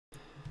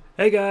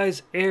Hey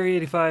guys,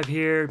 Area85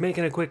 here,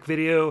 making a quick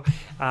video.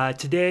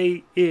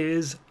 Today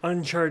is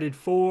Uncharted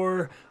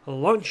 4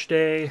 launch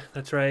day.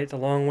 That's right, the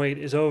long wait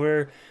is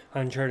over.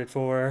 Uncharted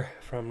 4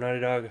 from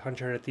Naughty Dog,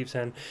 Uncharted Thief's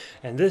End.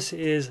 And this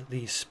is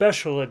the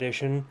Special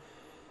Edition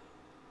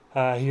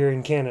here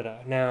in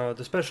Canada. Now,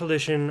 the Special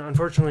Edition,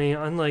 unfortunately,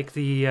 unlike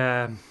the...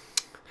 there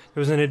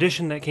was an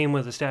edition that came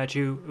with a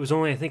statue. It was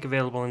only, I think,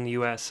 available in the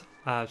US,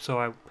 so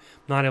I'm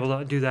not able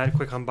to do that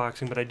quick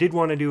unboxing, but I did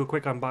want to do a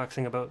quick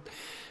unboxing about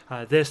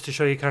this to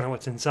show you kind of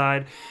what's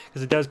inside,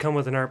 because it does come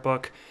with an art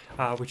book,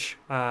 which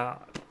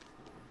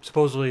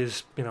supposedly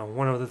is,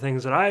 one of the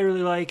things that I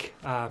really like.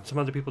 Some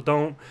other people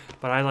don't,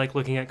 but I like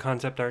looking at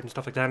concept art and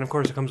stuff like that. And of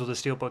course, it comes with a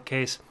steelbook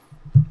case.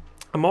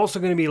 I'm also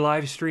going to be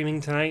live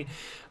streaming tonight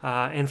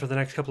and for the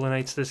next couple of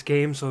nights this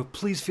game, so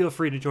please feel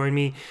free to join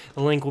me.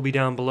 The link will be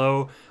down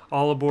below.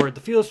 All aboard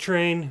the Fields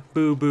train.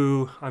 Boo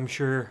boo. I'm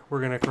sure we're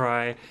going to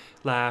cry,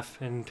 laugh,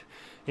 and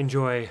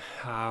enjoy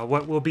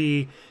what will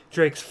be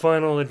Drake's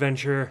final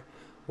adventure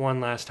one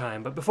last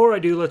time. But before I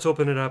do, let's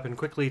open it up and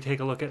quickly take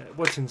a look at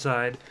what's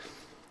inside.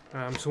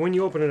 So when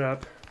you open it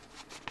up,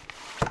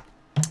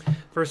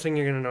 first thing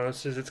you're going to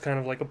notice is it's kind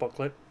of like a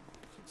booklet.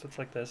 So it's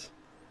like this.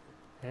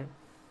 Okay.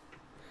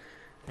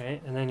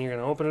 Right, and then you're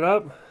going to open it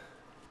up.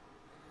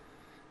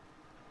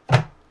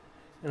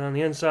 And on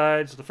the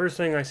inside, so the first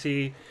thing I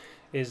see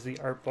is the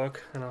art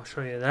book, and I'll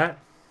show you that.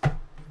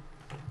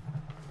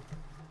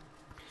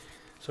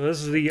 So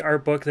this is the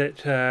art book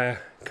that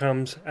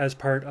comes as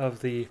part of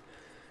the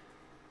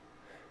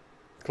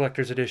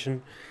collector's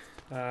edition.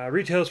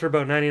 Retails for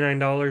about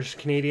 $99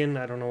 Canadian.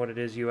 I don't know what it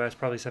is US,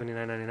 probably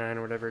 $79.99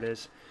 or whatever it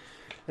is.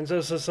 And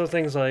so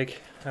things like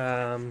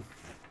you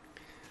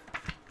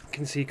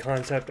can see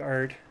concept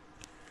art.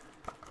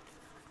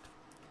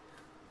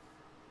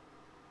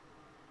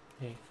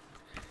 Okay.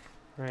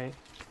 Right.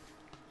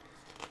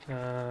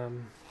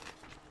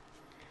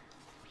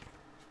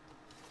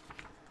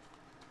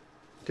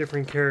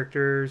 Different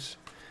characters.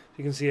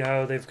 You can see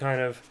how they've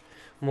kind of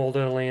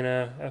molded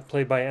Elena,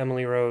 played by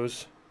Emily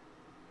Rose.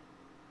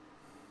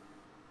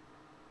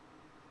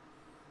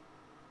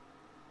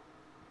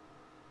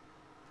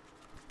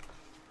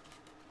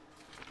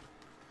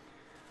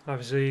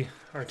 Obviously,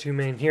 our two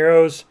main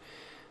heroes,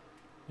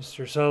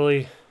 Mr.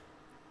 Sully.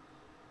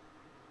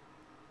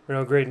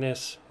 Real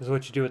greatness is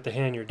what you do with the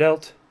hand you're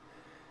dealt.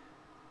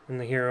 And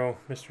the hero,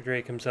 Mr.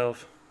 Drake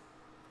himself.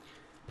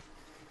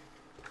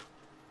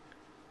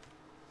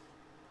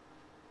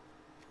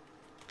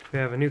 We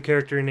have a new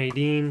character,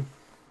 Nadine.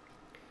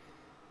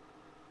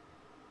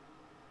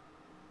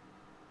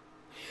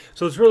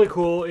 So it's really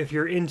cool. If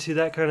you're into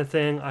that kind of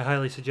thing, I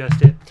highly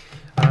suggest it.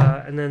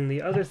 And then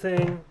the other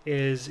thing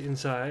is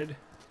inside,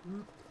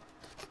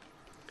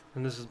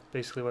 and this is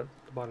basically what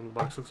the bottom of the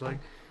box looks like,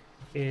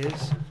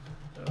 is,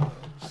 I'm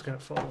just going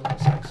to follow in a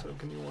sec, so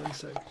give me 1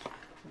 sec.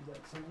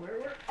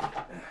 Somewhere.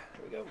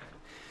 There we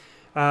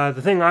go.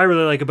 The thing I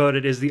really like about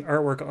it is the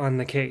artwork on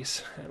the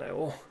case, and I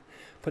will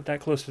put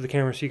that close to the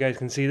camera so you guys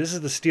can see. This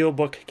is the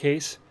steelbook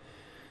case.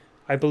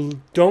 I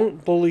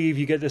don't believe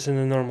you get this in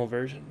the normal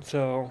version.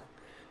 So,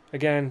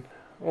 again,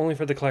 only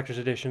for the collector's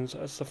editions.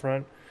 That's the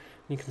front.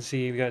 You can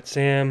see we got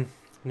Sam,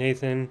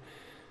 Nathan,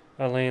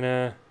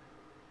 Elena,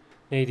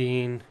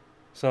 Nadine,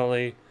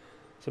 Sully,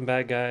 some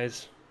bad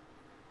guys,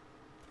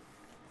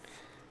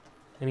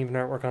 and even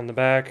artwork on the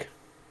back.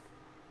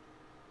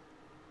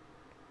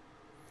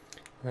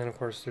 And then, of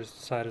course, there's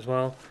the side as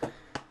well.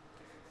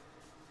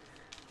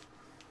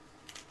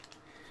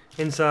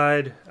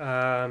 Inside,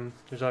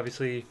 there's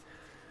obviously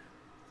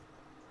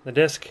the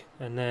disc,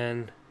 and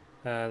then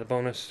the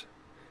bonus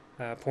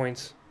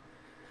points.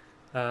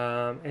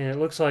 And it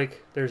looks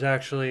like there's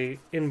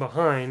actually, in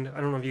behind, I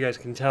don't know if you guys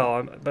can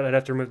tell, but I'd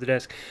have to remove the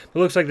disc. But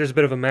it looks like there's a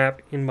bit of a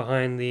map in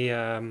behind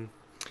the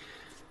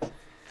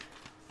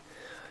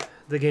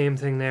game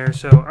thing there.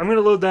 So I'm going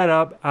to load that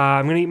up.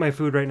 I'm going to eat my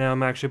food right now.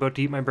 I'm actually about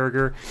to eat my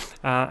burger.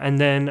 And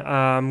then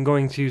I'm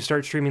going to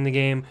start streaming the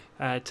game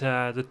at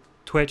the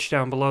Twitch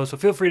down below. So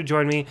feel free to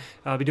join me.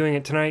 I'll be doing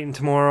it tonight and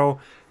tomorrow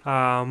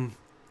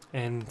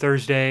and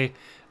Thursday.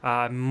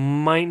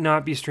 Might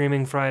not be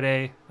streaming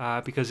Friday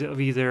because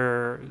of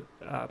either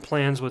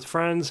plans with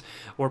friends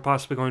or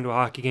possibly going to a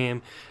hockey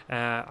game.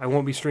 I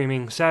won't be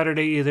streaming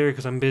Saturday either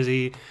because I'm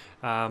busy,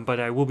 but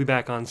I will be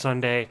back on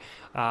Sunday,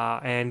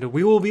 and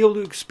we will be able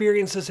to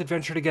experience this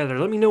adventure together.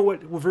 Let me know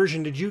what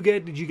version did you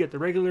get? Did you get the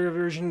regular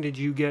version? Did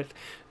you get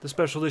the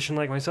special edition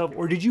like myself?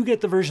 Or did you get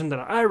the version that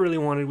I really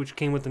wanted, which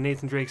came with the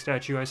Nathan Drake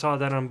statue? I saw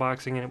that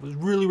unboxing, and it was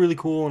really, really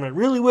cool, and I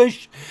really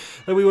wish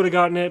that we would have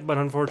gotten it, but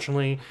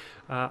unfortunately,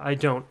 I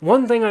don't.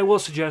 One thing I will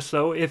suggest,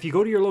 though, if you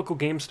go to your local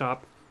GameStop,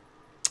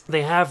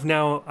 they have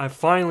now,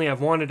 I've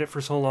wanted it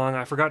for so long,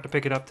 I forgot to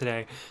pick it up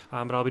today,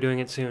 but I'll be doing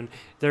it soon.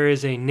 There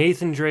is a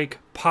Nathan Drake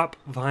pop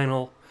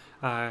vinyl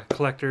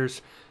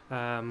collector's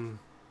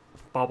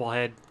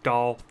bobblehead,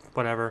 doll,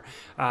 whatever.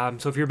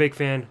 So if you're a big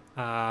fan,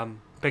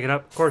 pick it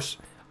up. Of course,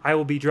 I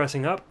will be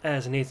dressing up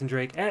as Nathan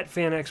Drake at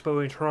Fan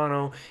Expo in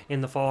Toronto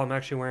in the fall. I'm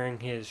actually wearing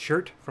his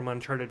shirt from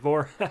Uncharted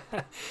 4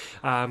 because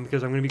I'm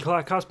going to be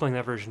cosplaying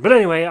that version. But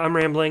anyway, I'm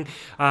rambling.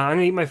 I'm going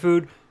to eat my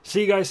food.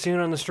 See you guys soon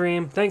on the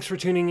stream. Thanks for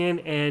tuning in,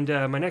 and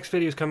my next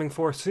video is coming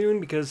forth soon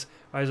because,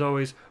 as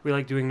always, we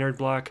like doing Nerd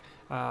Block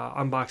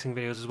unboxing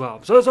videos as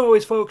well. So as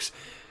always, folks,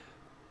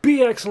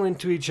 be excellent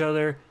to each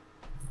other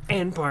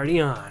and party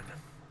on.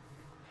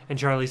 And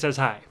Charlie says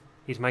hi.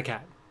 He's my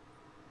cat.